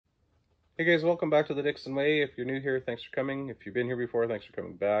Hey guys, welcome back to the Dixon way. If you're new here, thanks for coming. If you've been here before, thanks for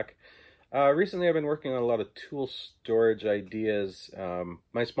coming back. Recently I've been working on a lot of tool storage ideas.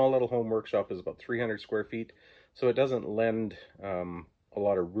 My small little home workshop is about 300 square feet, so it doesn't lend a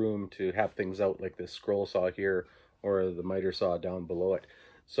lot of room to have things out like this scroll saw here or the miter saw down below it.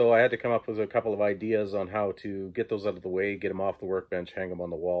 So I had to come up with a couple of ideas on how to get those out of the way, get them off the workbench, hang them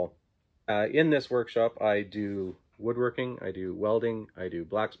on the wall. In this workshop I do woodworking, I do welding, I do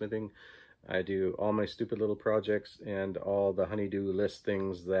blacksmithing, I do all my stupid little projects and all the honey-do list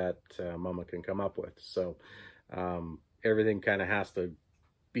things that Mama can come up with. So everything kind of has to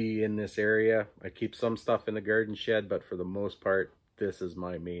be in this area. I keep some stuff in the garden shed, but for the most part, this is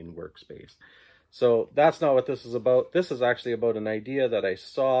my main workspace. So that's not what this is about. This is actually about an idea that I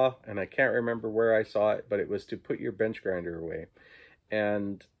saw, and I can't remember where I saw it, but it was to put your bench grinder away.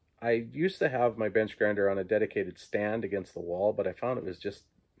 And I used to have my bench grinder on a dedicated stand against the wall, but I found it's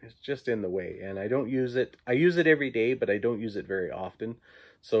just in the way, and I don't use it. I use it every day, but I don't use it very often.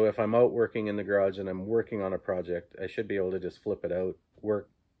 So if I'm out working in the garage and I'm working on a project, I should be able to just flip it out,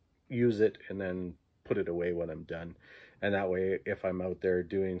 use it, and then put it away when I'm done. And that way, if I'm out there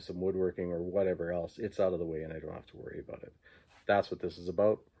doing some woodworking or whatever else, it's out of the way and I don't have to worry about it. That's what this is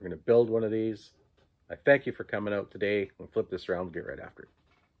about. We're going to build one of these. I thank you for coming out today. We'll flip this around and get right after it.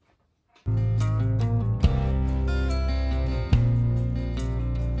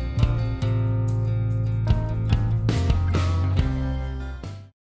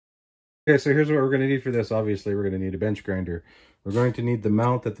 Okay, so here's what we're going to need for this. Obviously, we're going to need a bench grinder. We're going to need the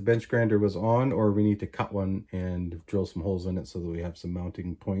mount that the bench grinder was on, or we need to cut one and drill some holes in it so that we have some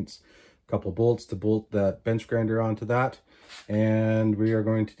mounting points. A couple bolts to bolt that bench grinder onto that. And we are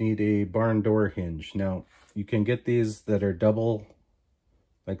going to need a barn door hinge. Now, you can get these that are double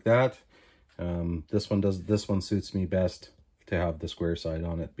like that. This one suits me best to have the square side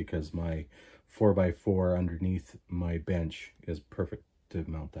on it because my 4x4 underneath my bench is perfect to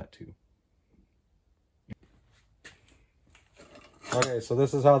mount that to. Okay, so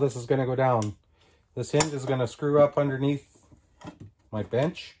this is how this is going to go down. This hinge is going to screw up underneath my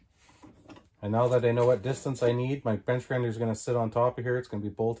bench. And now that I know what distance I need, my bench grinder is going to sit on top of here. It's going to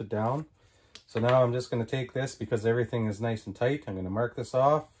be bolted down. So now I'm just going to take this because everything is nice and tight. I'm going to mark this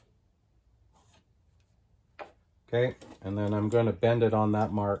off. Okay, and then I'm going to bend it on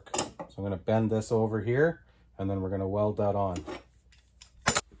that mark. So I'm going to bend this over here, and then we're going to weld that on.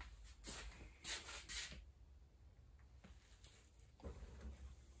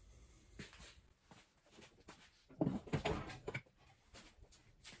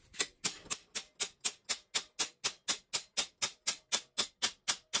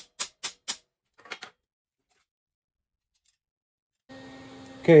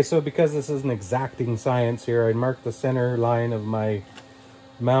 Okay, so because this is an exacting science here, I marked the center line of my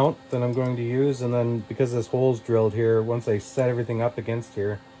mount that I'm going to use, and then because this hole's drilled here, once I set everything up against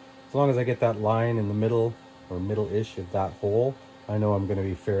here, as long as I get that line in the middle or middle-ish of that hole, I know I'm going to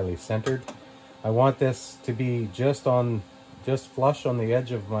be fairly centered. I want this to be just flush on the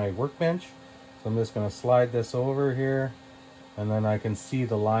edge of my workbench, so I'm just going to slide this over here, and then I can see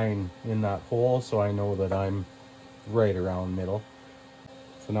the line in that hole, so I know that I'm right around middle.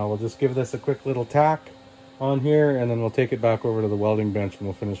 So now we'll just give this a quick little tack on here, and then we'll take it back over to the welding bench and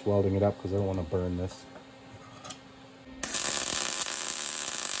we'll finish welding it up because I don't want to burn this.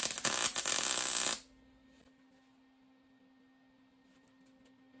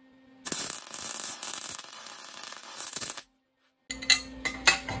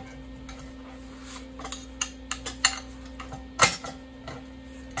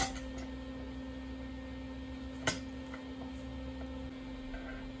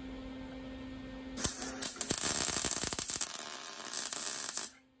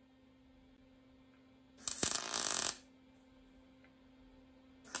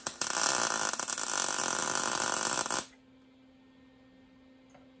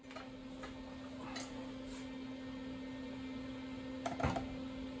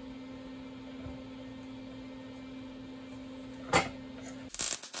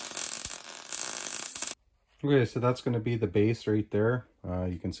 Okay, so that's going to be the base right there.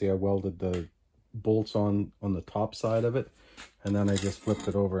 You can see I welded the bolts on the top side of it, and then I just flipped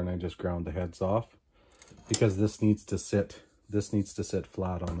it over and I just ground the heads off because this needs to sit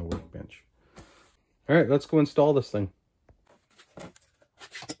flat on the workbench. All right, let's go install this thing.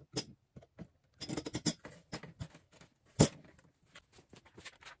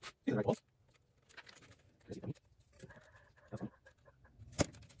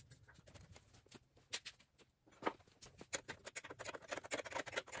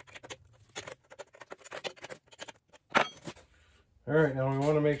 All right, now we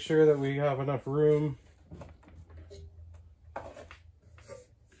want to make sure that we have enough room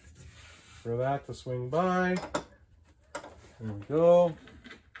for that to swing by. There we go.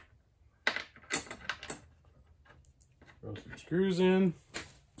 Throw some screws in.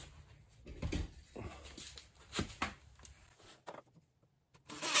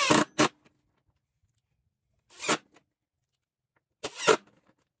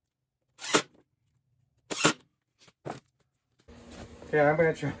 Okay, I'm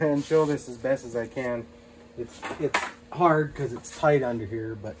going to try and show this as best as I can. It's hard because it's tight under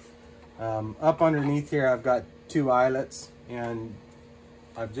here, but up underneath here I've got 2 eyelets, and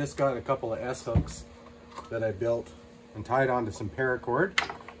I've just got a couple of S-hooks that I built and tied onto some paracord.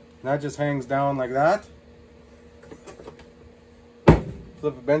 And that just hangs down like that. Flip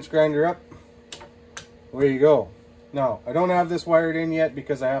a bench grinder up. There you go. Now, I don't have this wired in yet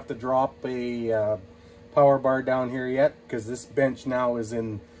because I have to drop a power bar down here yet, because this bench now is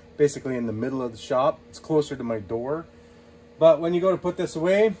basically in the middle of the shop. It's closer to my door. But when you go to put this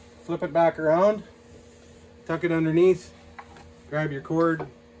away, flip it back around, tuck it underneath, grab your cord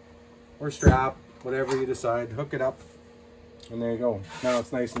or strap, whatever you decide, hook it up, and there you go. Now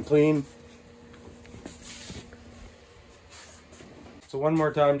it's nice and clean. So one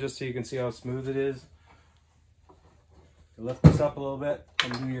more time, just so you can see how smooth it is. You lift this up a little bit,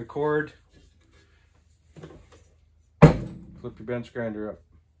 undo your cord, flip your bench grinder up,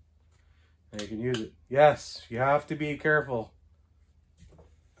 and you can use it. Yes, you have to be careful.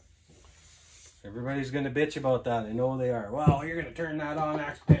 Everybody's going to bitch about that. I know they are. Well, you're going to turn that on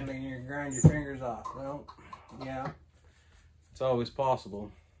accidentally and you're going to grind your fingers off. Well, yeah, it's always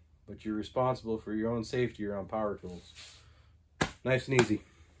possible, but you're responsible for your own safety around power tools. Nice and easy.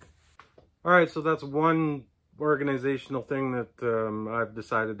 All right, so that's one organizational thing that I've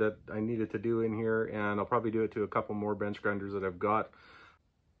decided that I needed to do in here, and I'll probably do it to a couple more bench grinders that I've got.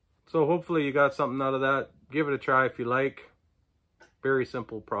 So hopefully you got something out of that. Give it a try if you like. Very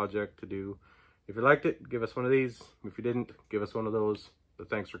simple project to do. If you liked it, give us one of these. If you didn't, give us one of those. But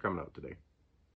thanks for coming out today.